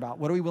care about?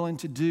 What are we willing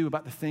to do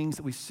about the things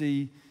that we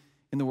see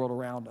in the world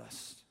around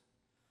us?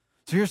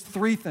 So here's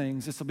 3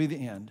 things. This will be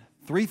the end.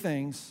 3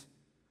 things.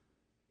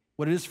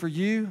 What it is for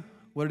you,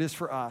 what it is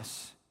for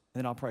us, and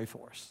then I'll pray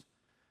for us.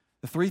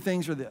 The 3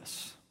 things are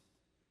this.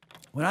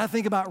 When I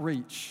think about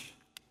reach,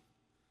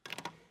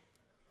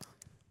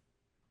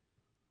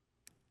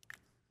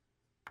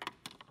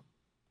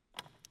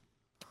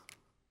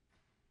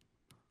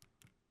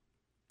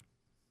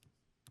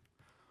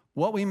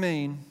 what we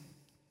mean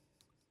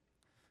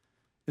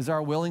is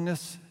our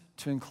willingness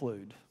to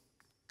include.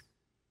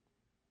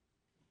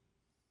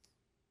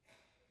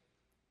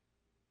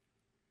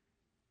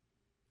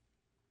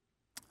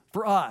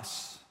 For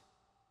us,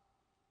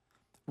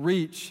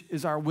 reach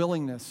is our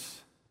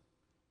willingness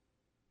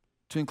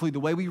to include. The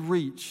way we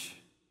reach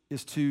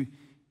is to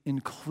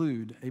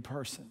include a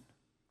person.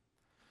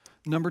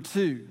 Number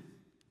two,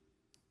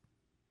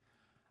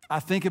 I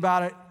think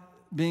about it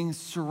being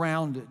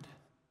surrounded.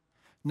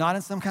 Not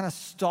in some kind of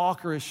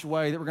stalkerish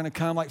way that we're going to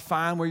come, like,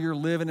 find where you're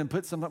living and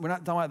put something. We're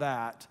not talking about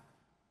that.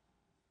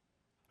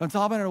 I'm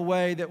talking about in a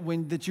way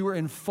that you are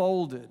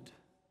enfolded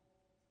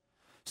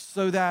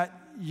so that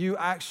you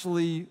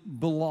actually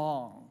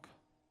belong.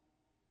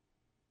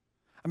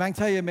 I mean, I can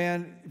tell you,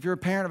 man, if you're a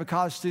parent of a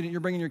college student,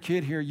 you're bringing your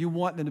kid here, you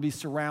want them to be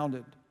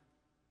surrounded.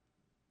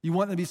 You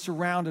want them to be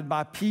surrounded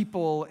by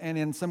people and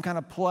in some kind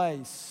of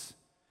place.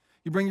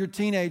 You bring your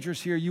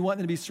teenagers here, you want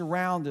them to be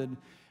surrounded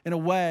in a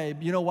way.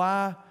 You know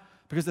why?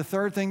 Because the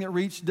third thing that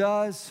reach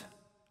does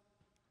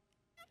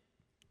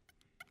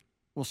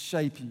will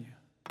shape you.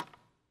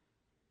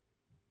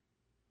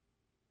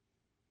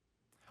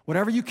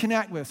 Whatever you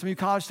connect with, some of you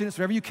college students,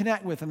 whatever you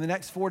connect with in the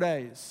next 4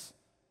 days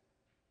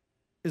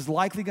is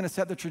likely going to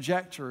set the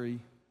trajectory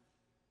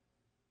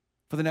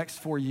for the next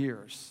 4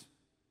 years.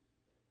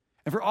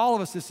 And for all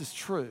of us, this is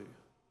true.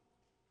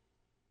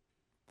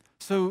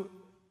 So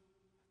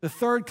the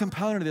third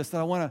component of this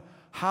that I want to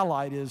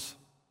highlight is,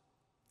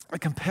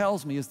 it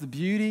compels me, is the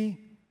beauty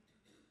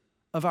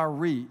of our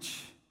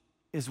reach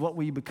is what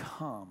we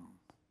become.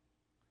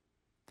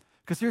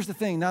 Because here's the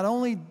thing, not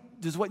only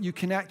does what you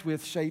connect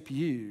with shape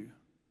you,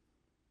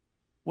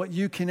 what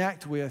you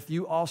connect with,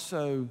 you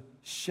also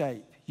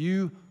shape.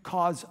 You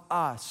cause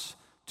us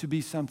to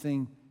be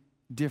something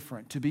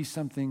different, to be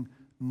something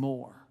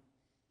more.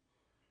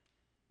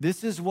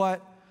 This is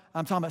what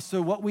I'm talking about.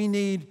 So what we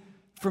need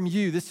from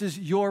you, this is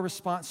your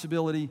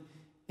responsibility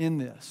in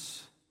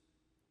this.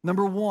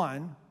 Number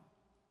one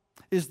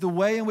is the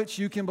way in which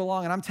you can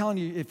belong. And I'm telling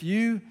you, if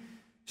you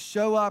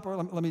show up, or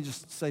let me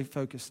just say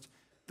focused,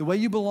 the way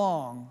you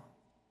belong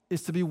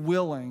is to be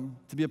willing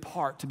to be a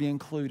part, to be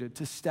included,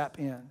 to step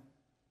in.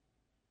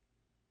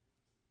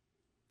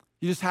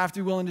 You just have to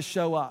be willing to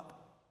show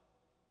up.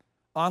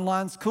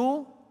 Online's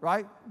cool,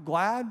 right?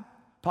 Glad.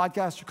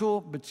 Podcasts are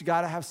cool, but you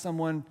got to have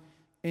someone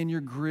in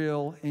your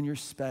grill, in your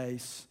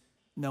space,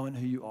 knowing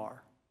who you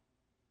are.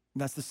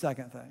 And that's the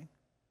second thing.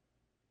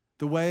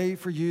 The way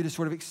for you to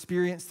sort of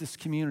experience this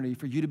community,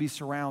 for you to be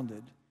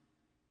surrounded,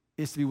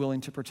 is to be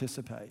willing to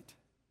participate.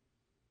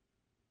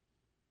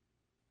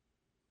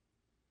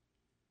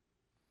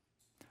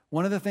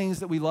 One of the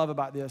things that we love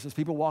about this is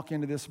people walk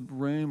into this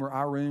room or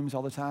our rooms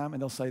all the time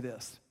and they'll say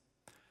this,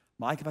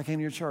 Mike, if I came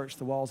to your church,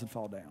 the walls would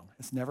fall down.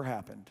 It's never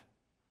happened.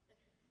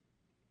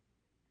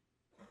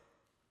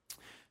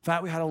 In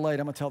fact, we had a lady,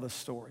 I'm going to tell this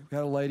story. We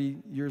had a lady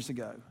years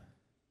ago.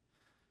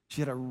 She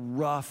had a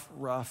rough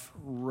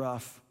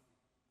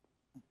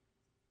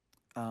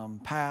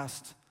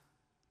past,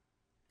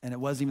 and it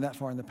wasn't even that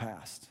far in the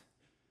past.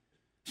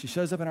 She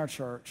shows up in our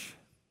church,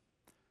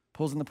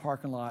 pulls in the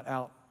parking lot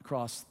out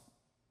across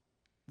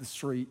the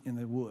street in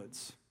the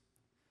woods.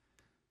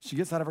 She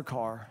gets out of her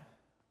car,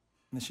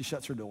 and then she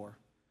shuts her door.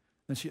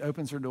 Then she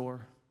opens her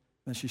door,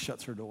 then she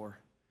shuts her door.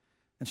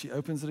 And she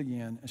opens it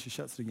again, and she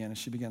shuts it again, and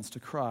she begins to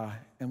cry.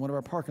 And one of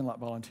our parking lot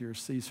volunteers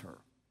sees her.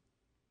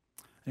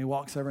 And he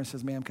walks over and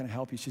says, ma'am, can I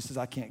help you? She says,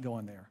 I can't go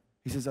in there.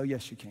 He says, oh,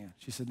 yes, you can.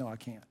 She said, no, I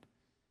can't.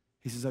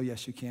 He says, oh,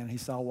 yes, you can. He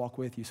said, I'll walk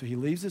with you. So he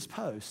leaves his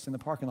post in the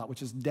parking lot,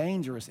 which is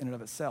dangerous in and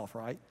of itself,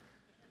 right?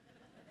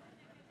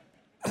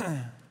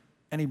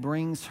 And he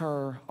brings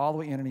her all the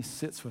way in, and he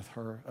sits with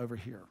her over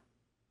here.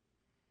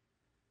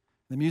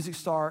 The music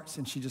starts,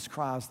 and she just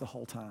cries the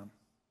whole time.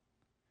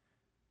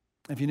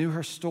 If you knew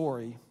her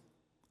story,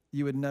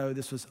 you would know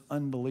this was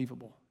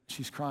unbelievable.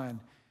 She's crying,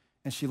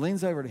 and she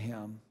leans over to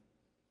him,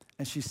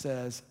 and she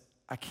says,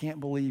 I can't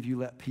believe you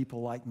let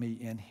people like me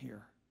in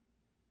here.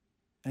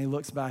 And he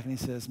looks back and he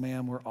says,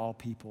 ma'am, we're all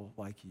people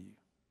like you.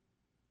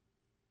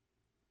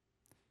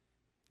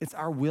 It's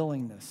our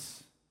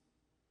willingness.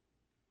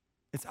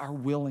 It's our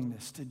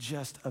willingness to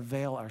just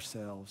avail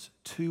ourselves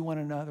to one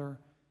another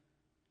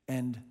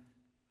and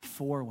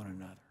for one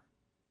another.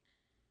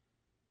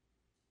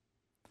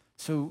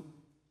 So,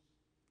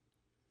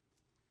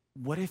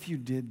 what if you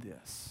did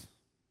this?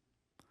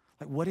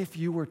 Like, what if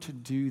you were to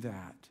do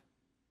that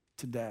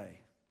today?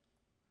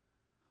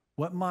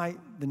 What might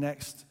the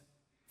next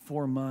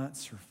 4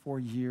 months or 4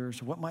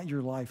 years, or what might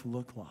your life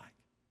look like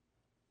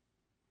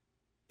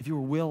if you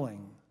were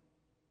willing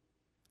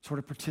to sort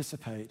of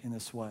participate in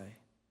this way?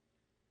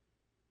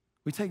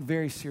 We take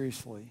very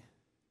seriously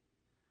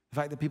the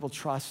fact that people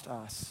trust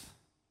us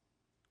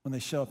when they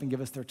show up and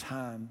give us their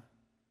time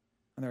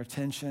and their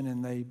attention,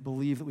 and they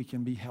believe that we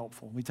can be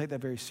helpful. We take that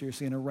very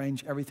seriously and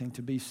arrange everything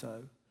to be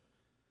so.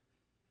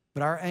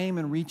 But our aim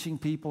in reaching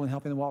people and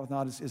helping them walk with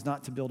God is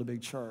not to build a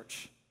big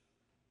church,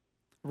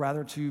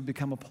 rather to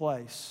become a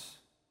place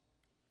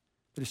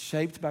that is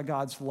shaped by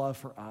God's love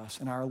for us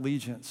and our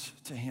allegiance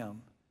to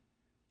Him,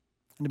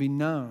 and to be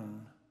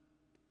known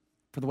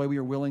for the way we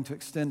are willing to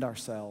extend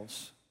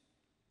ourselves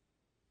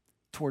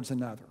towards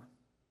another.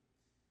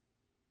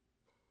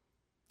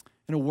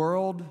 In a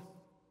world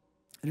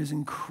that is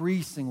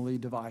increasingly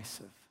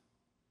divisive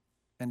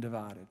and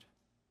divided,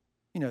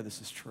 you know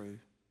this is true.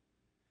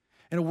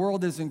 In a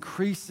world that is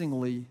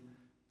increasingly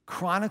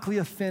chronically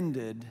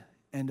offended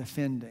and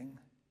offending.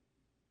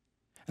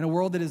 In a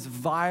world that is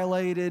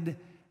violated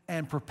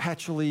and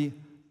perpetually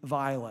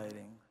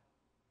violating.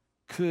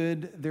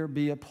 Could there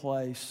be a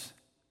place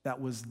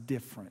that was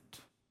different,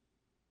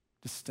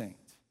 distinct?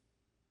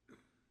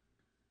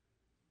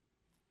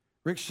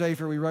 Rick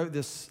Schaefer, we wrote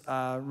this.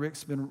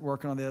 Rick's been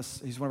working on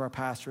this. He's one of our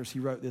pastors. He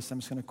wrote this. I'm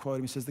just going to quote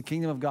him. He says, "The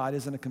kingdom of God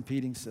isn't a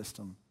competing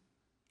system.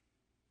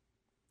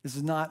 This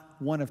is not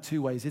one of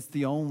two ways. It's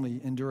the only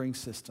enduring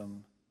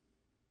system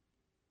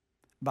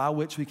by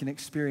which we can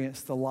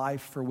experience the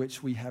life for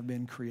which we have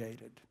been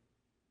created.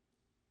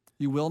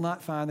 You will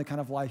not find the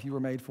kind of life you were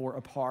made for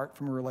apart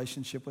from a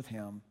relationship with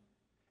Him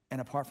and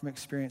apart from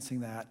experiencing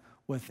that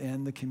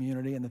within the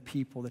community and the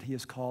people that He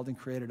has called and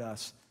created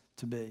us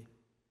to be.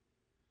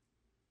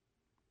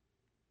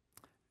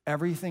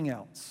 Everything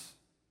else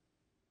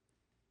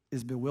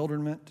is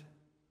bewilderment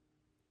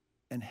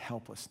and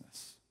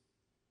helplessness.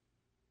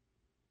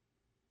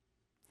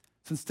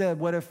 So instead,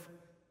 what if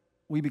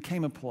we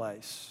became a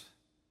place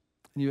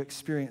and you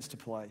experienced a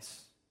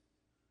place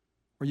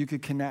where you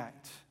could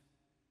connect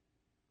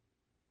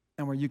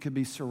and where you could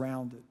be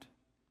surrounded,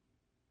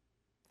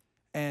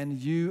 and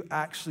you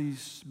actually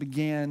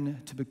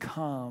began to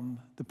become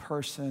the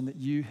person that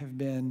you have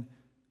been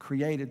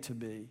created to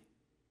be,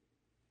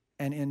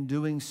 and in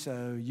doing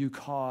so, you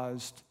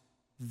caused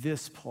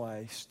this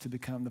place to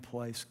become the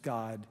place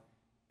God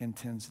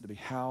intends it to be?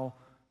 How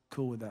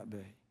cool would that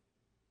be?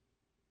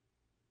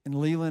 In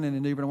Leland and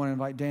in New Bern, I want to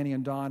invite Danny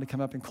and Don to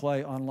come up and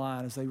Clay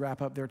online as they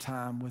wrap up their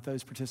time with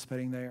those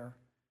participating there.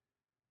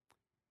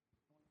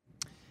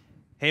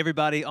 Hey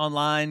everybody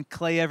online,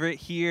 Clay Everett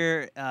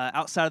here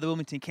outside of the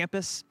Wilmington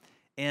campus.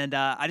 And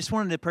I just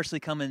wanted to personally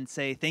come and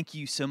say thank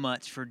you so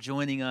much for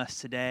joining us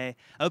today.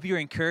 I hope you were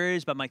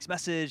encouraged by Mike's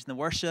message and the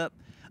worship.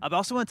 I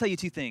also want to tell you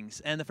two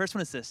things. And the first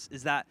one is this,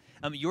 is that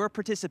your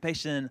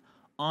participation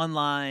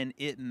online,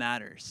 it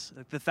matters.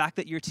 The fact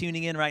that you're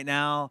tuning in right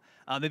now,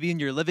 maybe in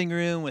your living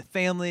room with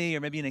family or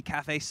maybe in a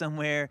cafe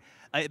somewhere,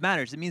 it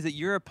matters. It means that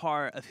you're a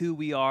part of who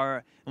we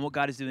are and what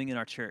God is doing in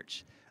our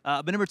church.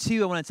 But number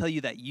two, I want to tell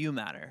you that you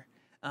matter.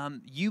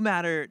 You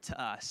matter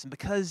to us. And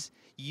because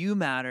you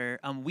matter,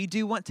 we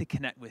do want to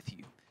connect with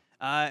you.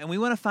 And we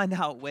want to find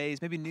out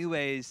ways, maybe new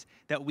ways,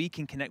 that we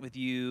can connect with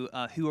you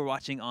who are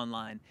watching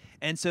online.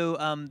 And so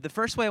the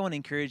first way I want to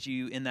encourage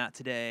you in that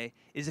today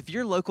is if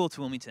you're local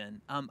to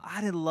Wilmington,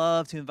 I'd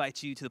love to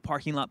invite you to the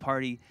parking lot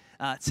party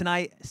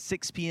tonight,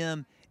 6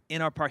 p.m.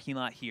 in our parking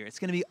lot here. It's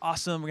going to be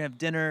awesome. We're going to have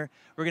dinner.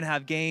 We're going to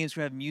have games.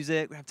 We're going to have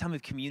music. We're going to have time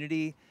of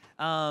community.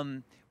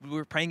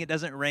 We're praying it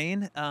doesn't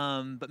rain,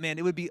 but man,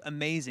 it would be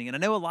amazing. And I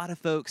know a lot of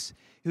folks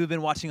who have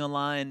been watching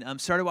online,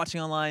 started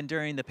watching online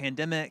during the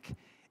pandemic,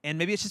 and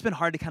maybe it's just been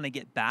hard to kind of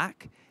get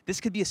back. This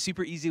could be a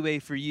super easy way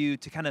for you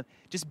to kind of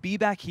just be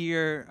back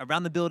here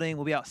around the building.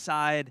 We'll be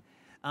outside.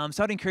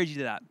 So I'd encourage you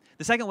to that.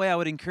 The second way I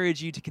would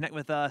encourage you to connect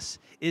with us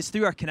is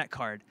through our Connect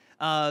card.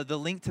 The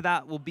link to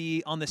that will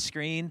be on the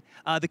screen.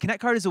 The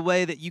Connect card is a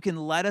way that you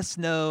can let us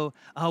know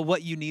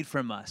what you need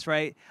from us,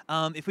 right?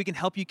 If we can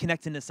help you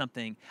connect into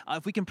something,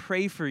 if we can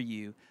pray for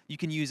you, you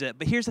can use it.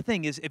 But here's the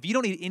thing is, if you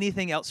don't need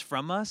anything else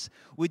from us,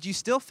 would you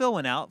still fill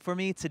one out for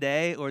me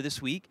today or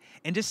this week?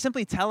 And just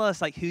simply tell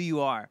us like who you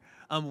are,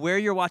 where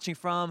you're watching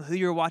from, who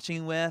you're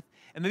watching with,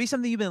 and maybe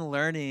something you've been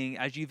learning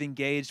as you've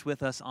engaged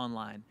with us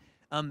online.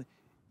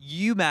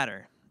 You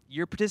matter.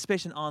 Your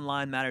participation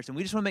online matters, and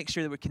we just want to make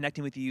sure that we're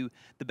connecting with you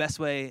the best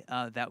way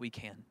that we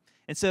can.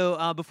 And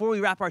so before we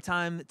wrap our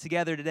time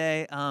together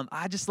today,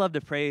 I'd just love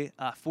to pray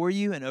for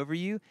you and over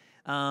you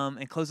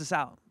and close this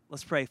out.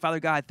 Let's pray. Father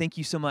God, thank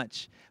you so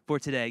much for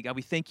today. God,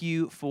 we thank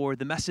you for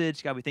the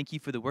message. God, we thank you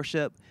for the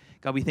worship.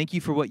 God, we thank you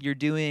for what you're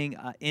doing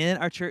in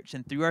our church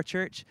and through our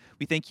church.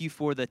 We thank you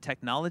for the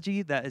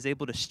technology that is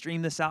able to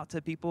stream this out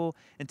to people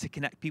and to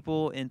connect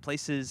people in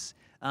places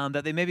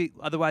that they maybe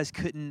otherwise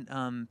couldn't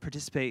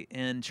participate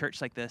in church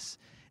like this.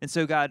 And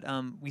so, God,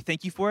 we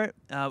thank you for it.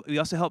 We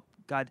also help,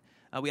 God,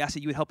 we ask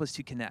that you would help us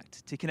to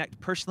connect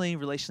personally,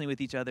 relationally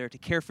with each other, to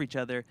care for each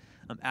other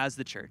as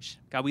the church.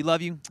 God, we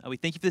love you. We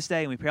thank you for this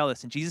day, and we pray all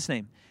this in Jesus'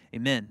 name.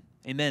 Amen.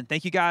 Amen.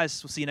 Thank you,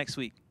 guys. We'll see you next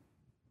week.